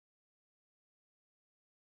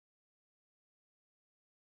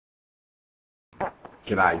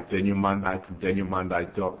G'day, Daniel Munday from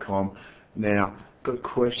danielmunday.com. Now, got a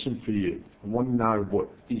question for you. I want to know what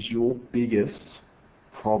is your biggest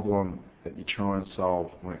problem that you try and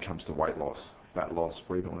solve when it comes to weight loss, fat loss,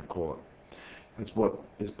 whatever you want to call it. That's what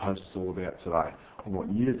this post is all about today. I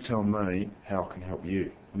want you to tell me how I can help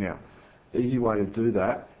you. Now, the easy way to do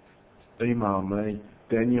that, email me,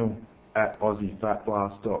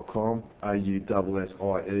 daniel@aussiefatblast.com,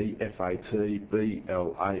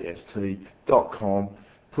 AUSSIEFATBLAST.com.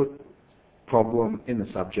 Put problem in the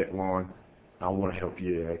subject line. I want to help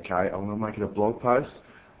you, okay? I'm going to make it a blog post.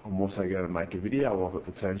 I'm also going to make a video of it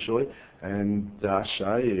potentially and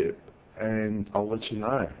show you. And I'll let you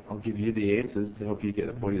know. I'll give you the answers to help you get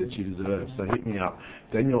the body that you deserve. So hit me up,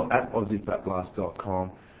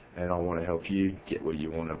 daniel@aussiefatblast.com, and I want to help you get where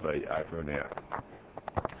you want to be. Over and out.